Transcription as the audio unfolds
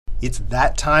It's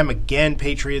that time again,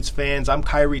 Patriots fans. I'm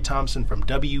Kyrie Thompson from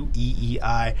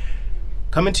WEEI,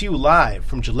 coming to you live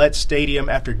from Gillette Stadium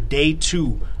after day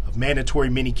 2 of mandatory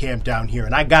minicamp down here.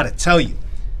 And I gotta tell you,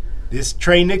 this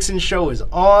Tre Nixon show is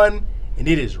on, and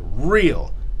it is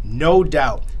real, no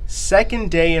doubt.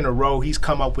 Second day in a row, he's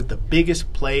come up with the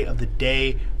biggest play of the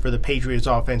day for the Patriots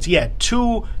offense. He had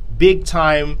 2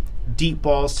 big-time deep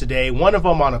balls today, one of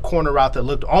them on a corner route that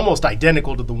looked almost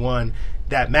identical to the one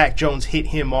that Mac Jones hit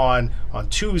him on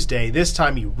Tuesday. This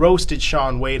time he roasted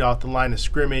Shaun Wade off the line of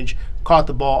scrimmage, caught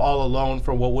the ball all alone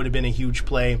for what would have been a huge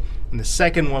play. And the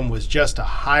second one was just a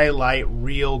highlight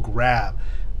reel grab.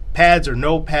 Pads or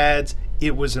no pads,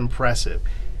 it was impressive.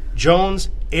 Jones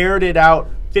aired it out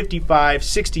 55,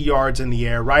 60 yards in the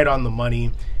air, right on the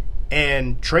money.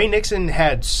 And Tre Nixon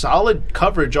had solid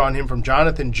coverage on him from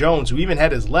Jonathan Jones, who even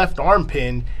had his left arm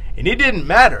pinned, and it didn't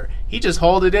matter. He just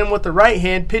hauled it in with the right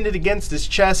hand, pinned it against his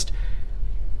chest.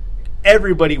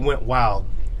 Everybody went wild.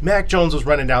 Mac Jones was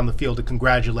running down the field to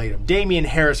congratulate him. Damien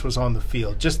Harris was on the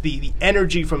field. Just the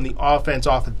energy from the offense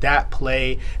off of that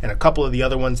play and a couple of the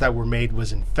other ones that were made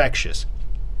was infectious.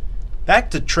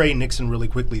 Back to Tre Nixon really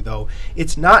quickly, though.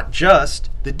 It's not just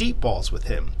the deep balls with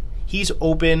him. He's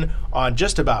open on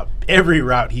just about every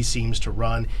route he seems to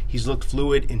run. He's looked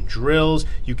fluid in drills.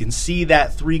 You can see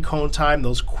that 3-cone time,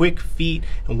 those quick feet,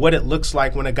 and what it looks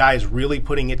like when a guy is really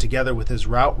putting it together with his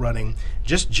route running.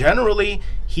 Just generally,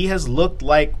 he has looked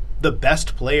like the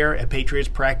best player at Patriots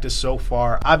practice so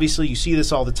far. Obviously, you see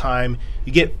this all the time.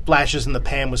 You get flashes in the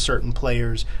pan with certain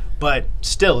players, but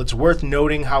still, it's worth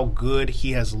noting how good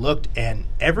he has looked. And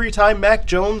every time Mac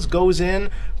Jones goes in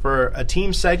for a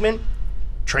team segment,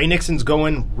 Tre Nixon's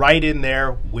going right in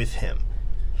there with him.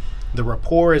 The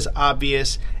rapport is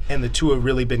obvious, and the two have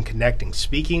really been connecting.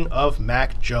 Speaking of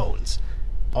Mac Jones,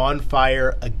 on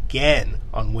fire again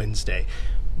on Wednesday.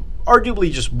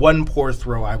 Arguably just one poor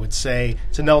throw, I would say,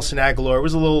 to Nelson Agholor. It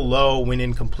was a little low, went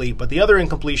incomplete, but the other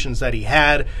incompletions that he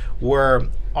had were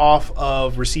off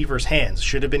of receivers' hands.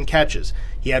 Should have been catches.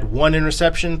 He had 1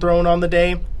 interception thrown on the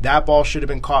day. That ball should have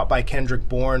been caught by Kendrick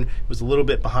Bourne. It was a little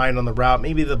bit behind on the route.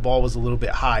 Maybe the ball was a little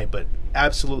bit high, but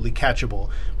absolutely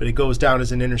catchable. But it goes down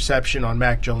as an interception on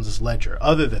Mac Jones's ledger.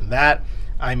 Other than that,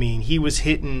 I mean, he was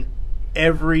hitting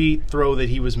every throw that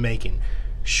he was making.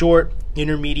 Short,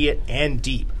 intermediate, and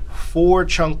deep. 4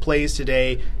 chunk plays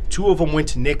today. 2 of them went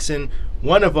to Nixon.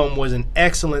 One of them was an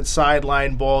excellent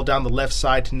sideline ball down the left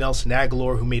side to Nelson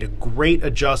Agholor, who made a great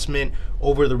adjustment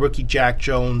over the rookie Jack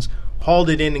Jones, hauled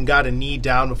it in and got a knee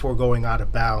down before going out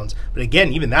of bounds. But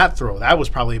again, even that throw, that was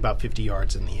probably about 50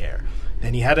 yards in the air.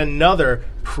 Then he had another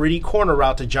pretty corner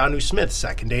route to Jonnu Smith.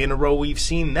 Second day in a row we've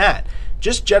seen that.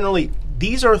 Just generally,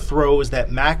 these are throws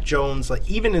that Mac Jones, like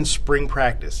even in spring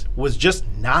practice, was just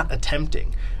not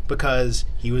attempting, because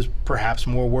he was perhaps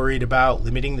more worried about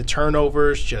limiting the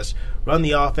turnovers, just run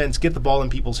the offense, get the ball in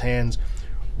people's hands.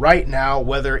 Right now,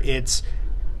 whether it's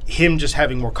him just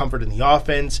having more comfort in the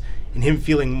offense and him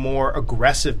feeling more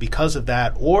aggressive because of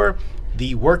that, or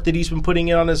the work that he's been putting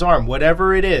in on his arm,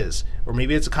 whatever it is, or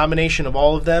maybe it's a combination of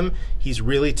all of them, he's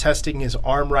really testing his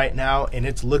arm right now, and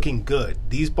it's looking good.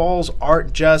 These balls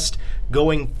aren't just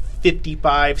going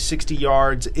 55, 60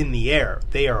 yards in the air.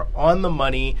 They are on the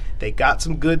money. They got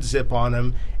some good zip on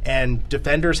them, and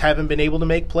defenders haven't been able to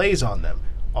make plays on them.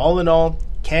 All in all,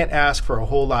 can't ask for a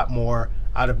whole lot more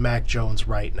out of Mac Jones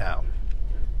right now.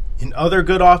 In other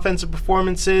good offensive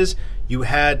performances, you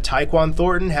had Tyquan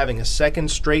Thornton having a second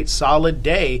straight solid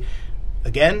day.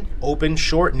 Again, open,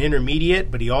 short, and intermediate,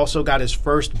 but he also got his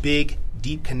first big,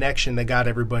 deep connection that got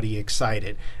everybody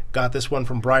excited. Got this one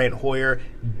from Bryant Hoyer,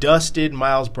 dusted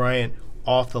Miles Bryant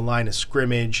off the line of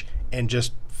scrimmage, and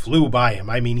just flew by him.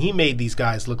 I mean, he made these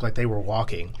guys look like they were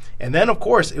walking. And then, of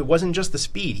course, it wasn't just the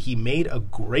speed. He made a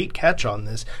great catch on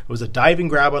this. It was a diving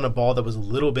grab on a ball that was a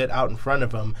little bit out in front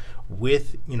of him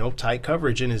with, tight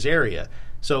coverage in his area.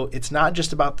 So it's not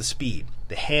just about the speed.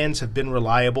 The hands have been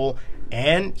reliable,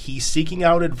 and he's seeking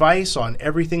out advice on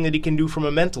everything that he can do from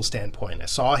a mental standpoint. I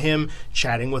saw him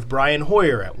chatting with Brian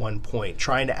Hoyer at one point,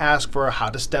 trying to ask for how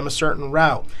to stem a certain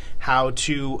route, how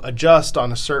to adjust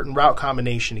on a certain route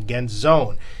combination against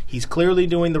zone. He's clearly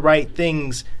doing the right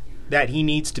things that he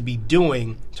needs to be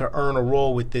doing to earn a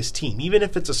role with this team. Even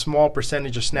if it's a small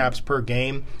percentage of snaps per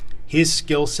game, his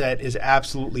skill set is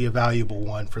absolutely a valuable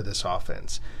one for this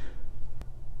offense.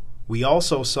 We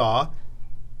also saw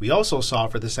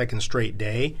for the second straight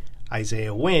day,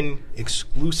 Isaiah Wynn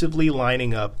exclusively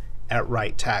lining up at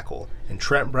right tackle, and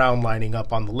Trent Brown lining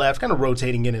up on the left, kind of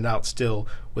rotating in and out still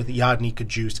with Yodny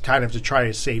Cajuste, kind of to try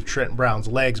to save Trent Brown's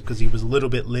legs because he was a little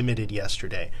bit limited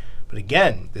yesterday. But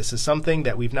again, this is something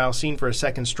that we've now seen for a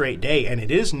second straight day, and it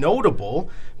is notable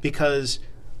because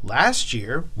last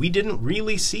year we didn't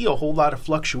really see a whole lot of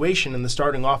fluctuation in the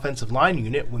starting offensive line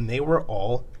unit when they were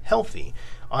all healthy.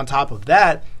 On top of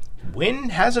that, Wynn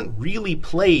hasn't really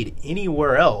played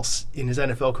anywhere else in his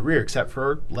NFL career except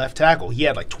for left tackle. He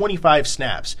had like 25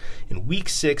 snaps in Week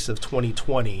 6 of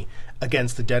 2020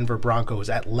 against the Denver Broncos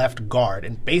at left guard,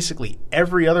 and basically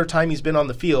every other time he's been on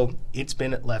the field, it's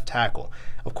been at left tackle.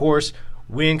 Of course,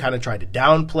 Wynn kind of tried to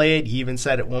downplay it. He even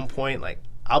said at one point, like,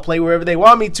 I'll play wherever they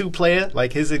want me to, player,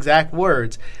 like his exact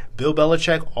words. Bill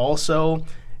Belichick also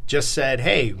just said,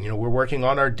 hey, we're working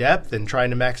on our depth and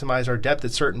trying to maximize our depth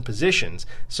at certain positions.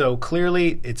 So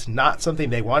clearly it's not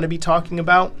something they want to be talking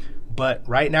about, but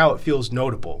right now it feels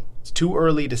notable. It's too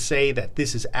early to say that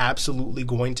this is absolutely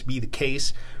going to be the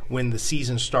case when the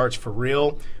season starts for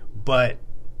real, but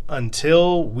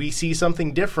until we see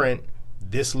something different,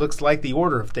 this looks like the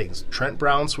order of things. Trent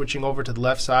Brown switching over to the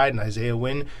left side and Isaiah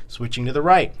Wynn switching to the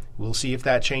right. We'll see if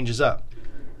that changes up.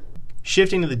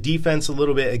 Shifting to the defense a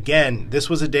little bit, again, this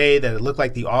was a day that it looked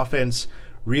like the offense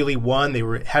really won. They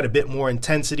had a bit more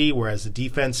intensity, whereas the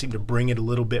defense seemed to bring it a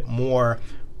little bit more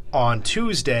on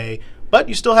Tuesday. But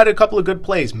you still had a couple of good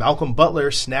plays. Malcolm Butler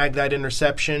snagged that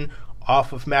interception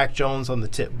off of Mac Jones on the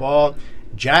tip ball.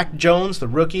 Jack Jones, the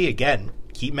rookie, again,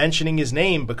 keep mentioning his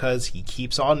name because he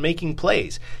keeps on making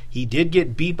plays. He did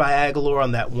get beat by Aguilar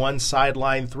on that one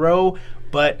sideline throw,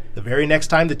 but the very next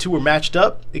time the two were matched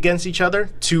up against each other,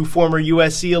 two former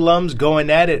USC alums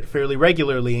going at it fairly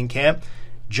regularly in camp,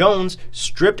 Jones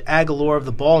stripped Aguilar of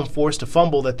the ball and forced a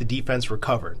fumble that the defense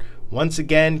recovered. Once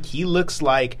again, he looks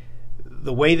like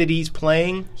the way that he's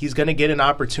playing, he's going to get an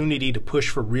opportunity to push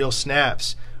for real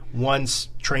snaps once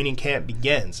training camp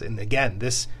begins. And again,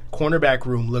 this cornerback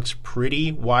room looks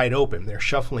pretty wide open. They're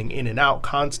shuffling in and out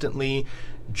constantly.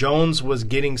 Jones was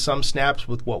getting some snaps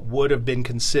with what would have been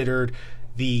considered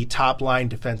the top line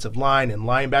defensive line and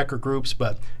linebacker groups,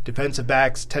 but defensive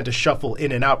backs tend to shuffle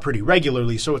in and out pretty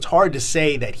regularly, so it's hard to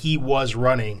say that he was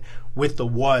running with the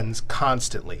ones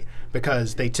constantly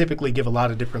because they typically give a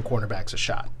lot of different cornerbacks a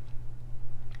shot.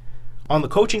 On the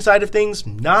coaching side of things,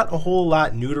 not a whole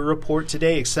lot new to report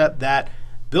today except that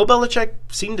Bill Belichick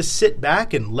seemed to sit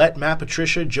back and let Matt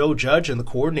Patricia, Joe Judge, and the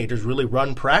coordinators really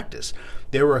run practice.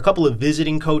 There were a couple of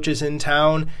visiting coaches in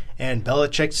town, and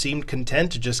Belichick seemed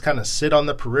content to just kind of sit on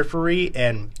the periphery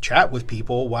and chat with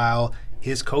people while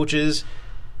his coaches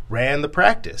ran the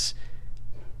practice.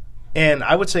 And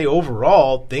I would say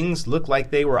overall, things looked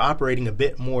like they were operating a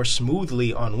bit more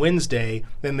smoothly on Wednesday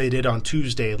than they did on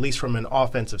Tuesday, at least from an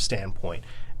offensive standpoint.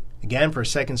 Again, for a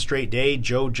second straight day,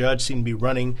 Joe Judge seemed to be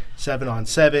running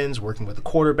 7-on-7s, working with the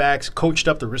quarterbacks, coached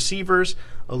up the receivers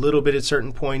a little bit at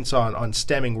certain points on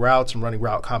stemming routes and running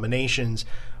route combinations.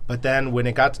 But then when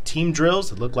it got to team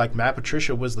drills, it looked like Matt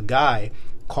Patricia was the guy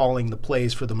calling the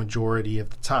plays for the majority of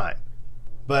the time.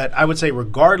 But I would say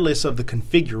regardless of the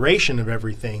configuration of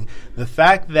everything, the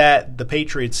fact that the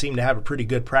Patriots seem to have a pretty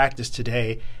good practice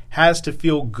today has to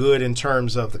feel good in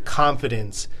terms of the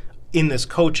confidence in this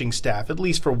coaching staff, at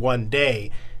least for one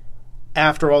day,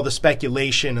 after all the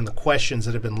speculation and the questions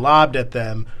that have been lobbed at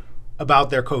them about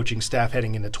their coaching staff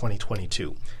heading into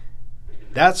 2022.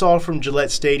 That's all from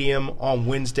Gillette Stadium on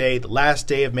Wednesday. The last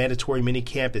day of mandatory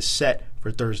minicamp is set for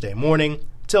Thursday morning.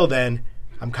 Till then,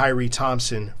 I'm Kyrie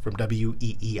Thompson from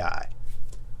WEEI.